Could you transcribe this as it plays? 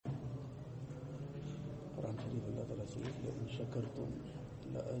Sharif, Allah Ta'ala says, لَإِن شَكَرْتُمْ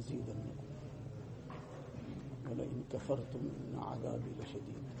لَأَزِيدَنَّكُمْ وَلَإِن كَفَرْتُمْ إِنَّ عَذَابِي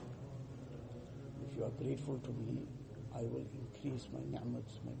لَشَدِيدٌ. If you are grateful to me, I will increase my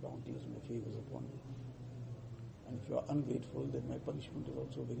ni'mats, my bounties, my favors upon you. And if you are ungrateful, then my punishment is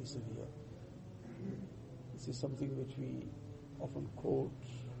also very severe. This is something which we often quote.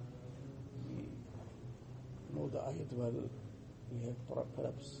 We know the ayat well. We have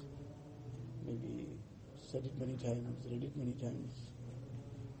perhaps maybe said it many times, read it many times.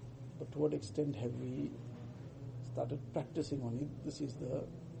 But to what extent have we started practicing on it? This is the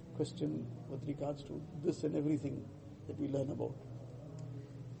question with regards to this and everything that we learn about.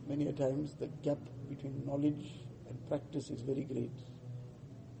 Many a times the gap between knowledge and practice is very great.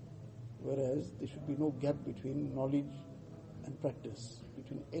 Whereas there should be no gap between knowledge and practice.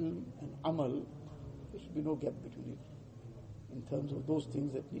 Between ilm and amal, there should be no gap between it. In terms of those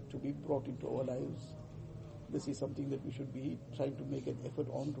things that need to be brought into our lives, this is something that we should be trying to make an effort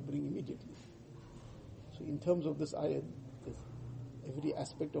on to bring immediately. So in terms of this ayat, every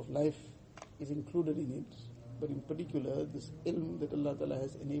aspect of life is included in it, but in particular this ilm that Allah Ta'ala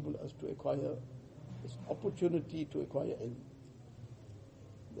has enabled us to acquire, this opportunity to acquire ilm.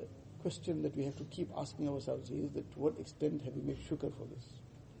 The question that we have to keep asking ourselves is that to what extent have we made shukr for this?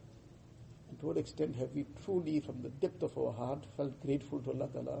 And to what extent have we truly from the depth of our heart felt grateful to Allah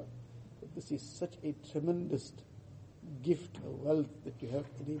Ta'ala that this is such a tremendous gift, a wealth that you have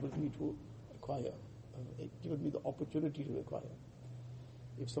enabled me to acquire, given me the opportunity to acquire.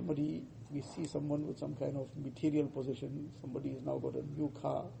 If we see someone with some kind of material possession, somebody has now got a new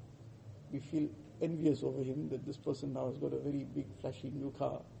car, we feel envious over him that this person now has got a very big flashy new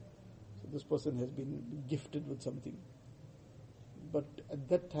car. So this person has been gifted with something. But at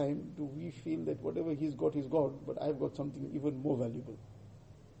that time, do we feel that whatever he's got, but I've got something even more valuable?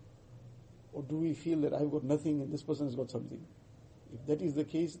 Or do we feel that I've got nothing and this person has got something? If that is the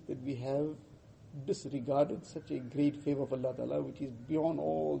case, that we have disregarded such a great favor of Allah Ta'ala which is beyond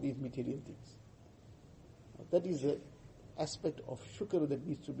all these material things. That is the aspect of shukr that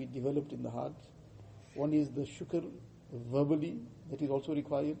needs to be developed in the heart. One is the shukr verbally, that is also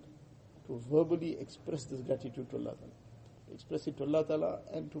required, to verbally express this gratitude to Allah Ta'ala. To express it to Allah Ta'ala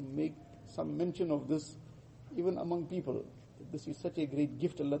and to make some mention of this even among people. This is such a great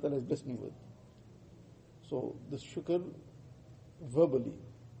gift Allah Ta'ala has blessed me with. So this shukr verbally,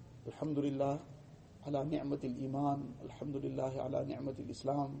 Alhamdulillah ala ni'matil iman, Alhamdulillah ala ni'matil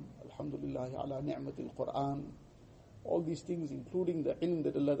Islam, Alhamdulillah ala ni'matil Quran. All these things, including the ilm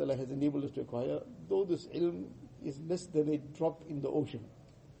that Allah Ta'ala has enabled us to acquire, though this ilm is less than a drop in the ocean.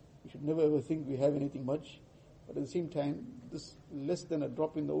 We should never ever think we have anything much, but at the same time, this less than a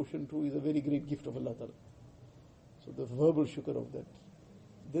drop in the ocean too is a very great gift of Allah Ta'ala. So the verbal shukr of that.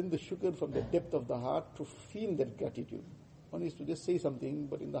 Then the shukr from the depth of the heart to feel that gratitude. One is to just say something,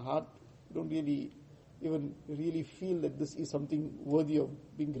 but in the heart, you don't really feel that this is something worthy of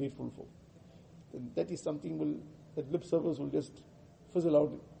being grateful for. Then that is something that lip service will just fizzle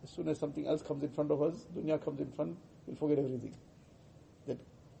out. As soon as something else comes in front of us, dunya comes in front, we'll forget everything. That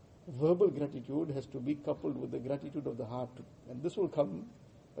verbal gratitude has to be coupled with the gratitude of the heart. And this will come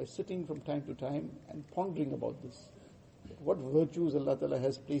by sitting from time to time and pondering about this. What virtues Allah Ta'ala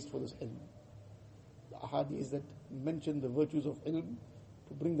has placed for this ilm. The ahadith that mention the virtues of ilm,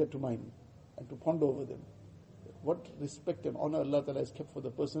 to bring that to mind and to ponder over them. What respect and honor Allah Ta'ala has kept for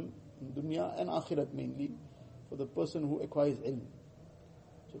the person in dunya and akhirat mainly, for the person who acquires ilm.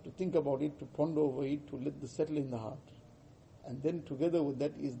 So to think about it, to ponder over it, to let this settle in the heart. And then together with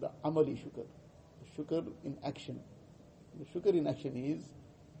that is the amali shukr. The shukr in action. The shukr in action is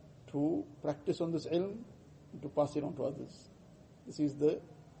to practice on this ilm and to pass it on to others. This is the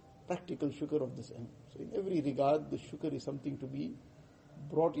practical shukr of this ilm. So in every regard, the shukr is something to be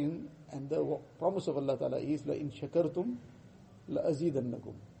brought in, and the promise of Allah Ta'ala is la in shakartum la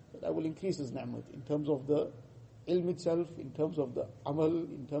azidannakum, that I will increase His ni'mat in terms of the ilm itself, in terms of the amal,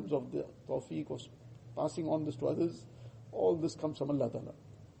 in terms of the tawfiq of passing on this to others. All this comes from Allah Ta'ala.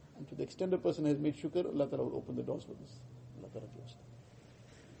 And to the extent a person has made shukr, Allah Ta'ala will open the doors for this. Allah Ta'ala gives.